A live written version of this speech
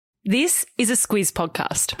This is a Squiz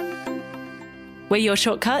podcast. We're your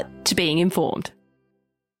shortcut to being informed.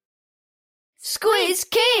 Squiz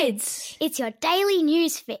Kids! It's your daily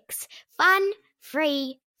news fix. Fun,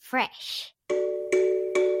 free, fresh.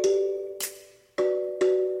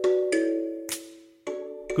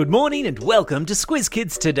 Good morning and welcome to Squiz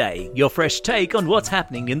Kids Today, your fresh take on what's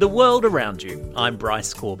happening in the world around you. I'm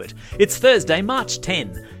Bryce Corbett. It's Thursday, March 10.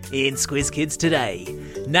 In Squiz Kids Today,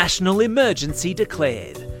 national emergency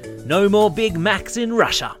declared. No more Big Macs in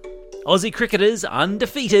Russia. Aussie cricketers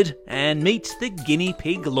undefeated and meet the guinea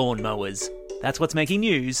pig lawnmowers. That's what's making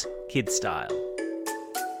news, kid style.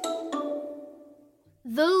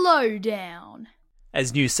 The Lowdown.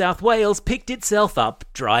 As New South Wales picked itself up,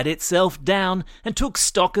 dried itself down and took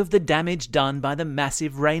stock of the damage done by the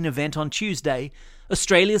massive rain event on Tuesday,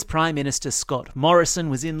 Australia's Prime Minister Scott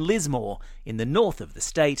Morrison was in Lismore, in the north of the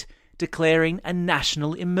state, declaring a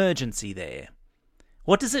national emergency there.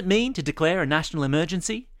 What does it mean to declare a national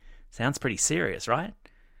emergency? Sounds pretty serious, right?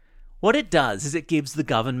 What it does is it gives the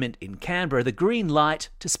government in Canberra the green light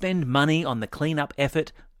to spend money on the clean-up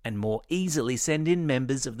effort and more easily send in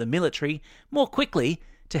members of the military more quickly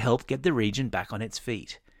to help get the region back on its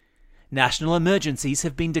feet. National emergencies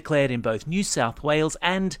have been declared in both New South Wales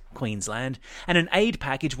and Queensland, and an aid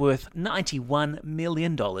package worth $91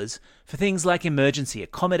 million for things like emergency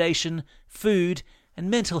accommodation, food, and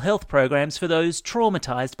mental health programs for those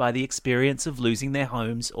traumatised by the experience of losing their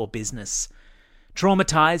homes or business.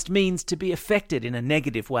 Traumatised means to be affected in a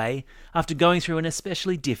negative way after going through an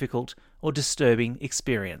especially difficult or disturbing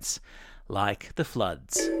experience, like the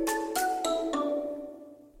floods.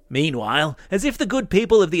 Meanwhile, as if the good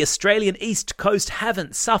people of the Australian East Coast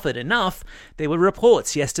haven't suffered enough, there were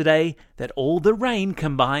reports yesterday that all the rain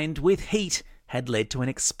combined with heat had led to an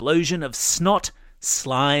explosion of snot,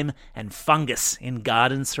 slime and fungus in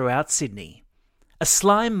gardens throughout Sydney. A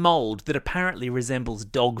slime mould that apparently resembles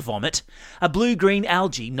dog vomit, a blue-green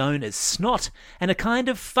algae known as snot, and a kind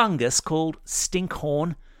of fungus called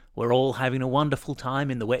stinkhorn were all having a wonderful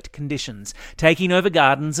time in the wet conditions, taking over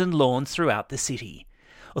gardens and lawns throughout the city.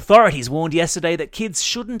 Authorities warned yesterday that kids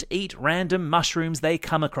shouldn't eat random mushrooms they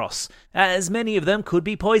come across, as many of them could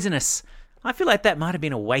be poisonous. I feel like that might have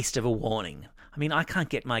been a waste of a warning. I mean, I can't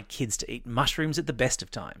get my kids to eat mushrooms at the best of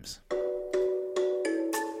times.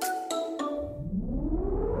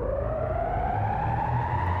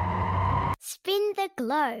 Spin the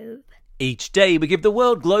globe. Each day we give the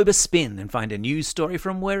world globe a spin and find a news story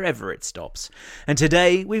from wherever it stops. And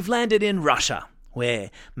today we've landed in Russia, where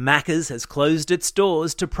Macca's has closed its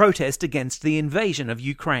doors to protest against the invasion of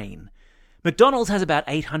Ukraine. McDonald's has about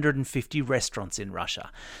 850 restaurants in Russia,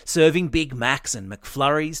 serving Big Macs and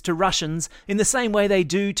McFlurries to Russians in the same way they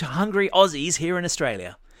do to hungry Aussies here in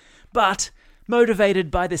Australia. But motivated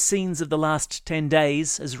by the scenes of the last 10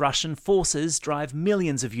 days as Russian forces drive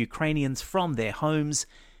millions of Ukrainians from their homes,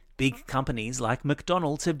 big companies like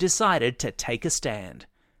McDonald's have decided to take a stand.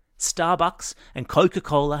 Starbucks and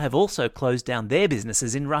Coca-Cola have also closed down their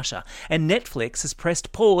businesses in Russia, and Netflix has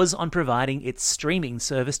pressed pause on providing its streaming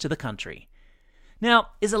service to the country. Now,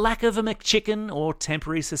 is a lack of a McChicken or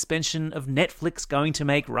temporary suspension of Netflix going to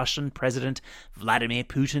make Russian President Vladimir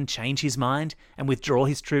Putin change his mind and withdraw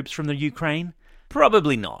his troops from the Ukraine?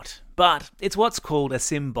 Probably not, but it's what's called a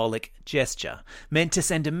symbolic gesture, meant to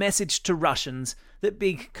send a message to Russians that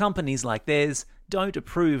big companies like theirs don't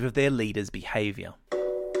approve of their leaders' behaviour.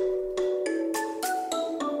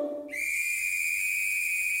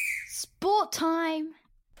 Sport time.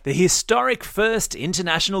 The historic first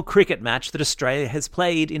international cricket match that Australia has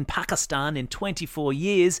played in Pakistan in 24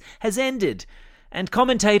 years has ended, and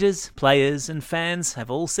commentators, players and fans have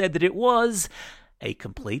all said that it was a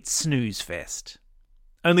complete snooze fest.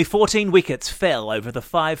 Only 14 wickets fell over the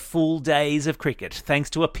 5 full days of cricket, thanks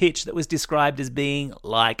to a pitch that was described as being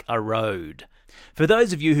like a road. For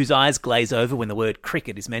those of you whose eyes glaze over when the word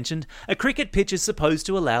cricket is mentioned, a cricket pitch is supposed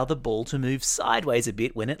to allow the ball to move sideways a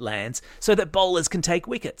bit when it lands so that bowlers can take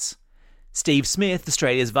wickets. Steve Smith,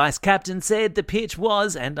 Australia's vice-captain, said the pitch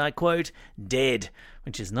was, and I quote, dead,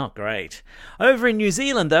 which is not great. Over in New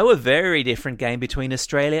Zealand, though, a very different game between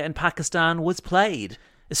Australia and Pakistan was played.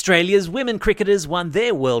 Australia's women cricketers won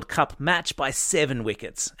their World Cup match by 7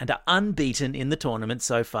 wickets and are unbeaten in the tournament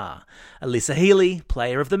so far. Alyssa Healy,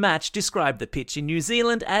 player of the match, described the pitch in New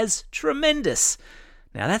Zealand as tremendous.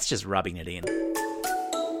 Now that's just rubbing it in.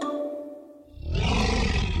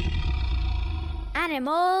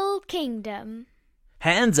 Animal Kingdom.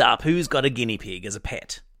 Hands up who's got a guinea pig as a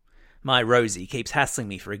pet. My Rosie keeps hassling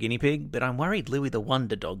me for a guinea pig, but I'm worried Louie the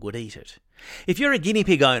Wonder Dog would eat it. If you're a guinea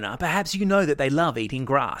pig owner, perhaps you know that they love eating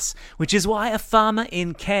grass, which is why a farmer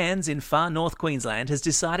in Cairns in far north Queensland has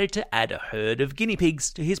decided to add a herd of guinea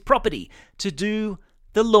pigs to his property to do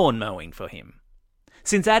the lawn mowing for him.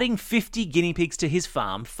 Since adding 50 guinea pigs to his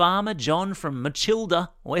farm, farmer John from Matilda,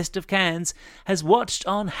 west of Cairns, has watched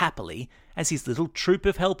on happily as his little troop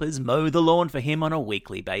of helpers mow the lawn for him on a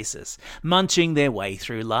weekly basis, munching their way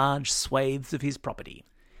through large swathes of his property.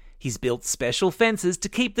 He's built special fences to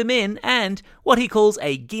keep them in and what he calls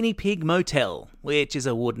a guinea pig motel, which is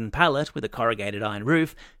a wooden pallet with a corrugated iron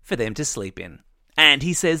roof for them to sleep in. And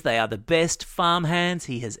he says they are the best farm hands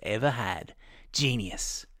he has ever had.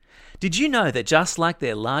 Genius. Did you know that just like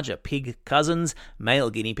their larger pig cousins, male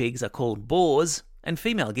guinea pigs are called boars and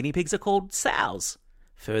female guinea pigs are called sows?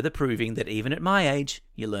 Further proving that even at my age,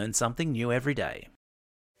 you learn something new every day.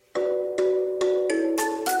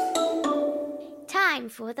 Time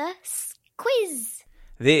for the quiz.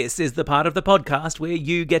 This is the part of the podcast where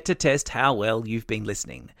you get to test how well you've been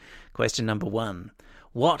listening. Question number 1.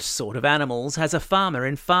 What sort of animals has a farmer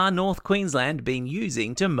in far north Queensland been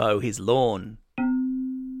using to mow his lawn?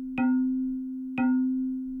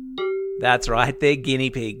 That's right, they're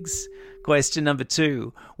guinea pigs. Question number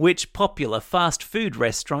 2. Which popular fast food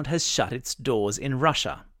restaurant has shut its doors in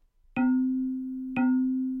Russia?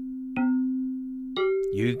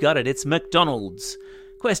 You got it, it's McDonald's.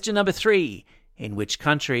 Question number 3. In which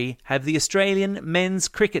country have the Australian men's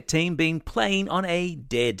cricket team been playing on a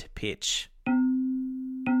dead pitch?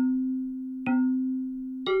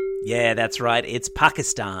 Yeah, that's right, it's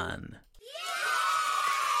Pakistan.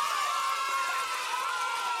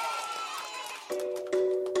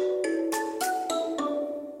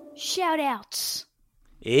 Shout-outs.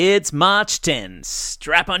 It's March 10.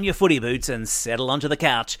 Strap on your footy boots and settle onto the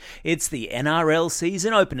couch. It's the NRL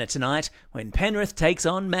season opener tonight when Penrith takes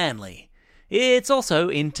on Manly. It's also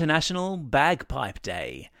International Bagpipe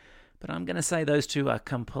Day, but I'm going to say those two are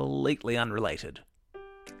completely unrelated.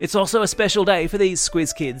 It's also a special day for these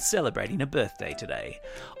Squiz kids celebrating a birthday today.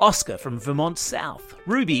 Oscar from Vermont South,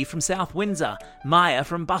 Ruby from South Windsor, Maya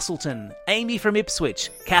from Bustleton, Amy from Ipswich,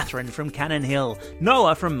 Catherine from Cannon Hill,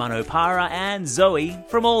 Noah from Manopara, and Zoe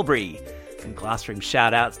from Albury. And classroom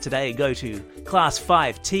shout-outs today go to Class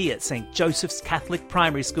 5T at St. Joseph's Catholic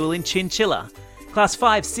Primary School in Chinchilla, Class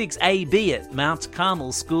 5-6AB at Mount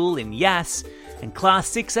Carmel School in Yass, and Class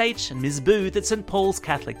 6H and Ms. Booth at St. Paul's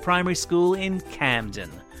Catholic Primary School in Camden.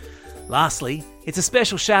 Lastly, it's a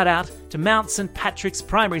special shout-out to Mount St. Patrick's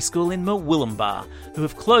Primary School in Murwillumbah, who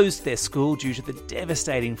have closed their school due to the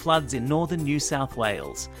devastating floods in northern New South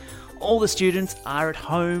Wales. All the students are at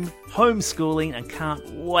home, homeschooling, and can't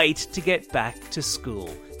wait to get back to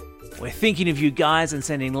school. We're thinking of you guys and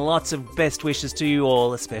sending lots of best wishes to you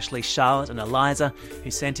all, especially Charlotte and Eliza,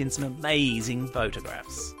 who sent in some amazing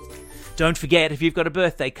photographs. Don't forget, if you've got a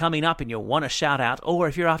birthday coming up and you'll want a shout-out, or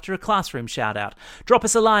if you're after a classroom shout-out, drop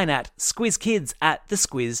us a line at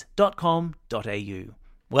squizkids@thesquiz.com.au.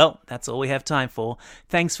 Well, that's all we have time for.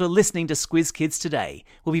 Thanks for listening to Squiz Kids today.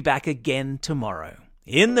 We'll be back again tomorrow.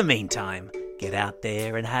 In the meantime, get out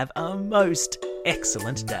there and have a most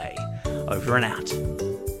excellent day. Over and out.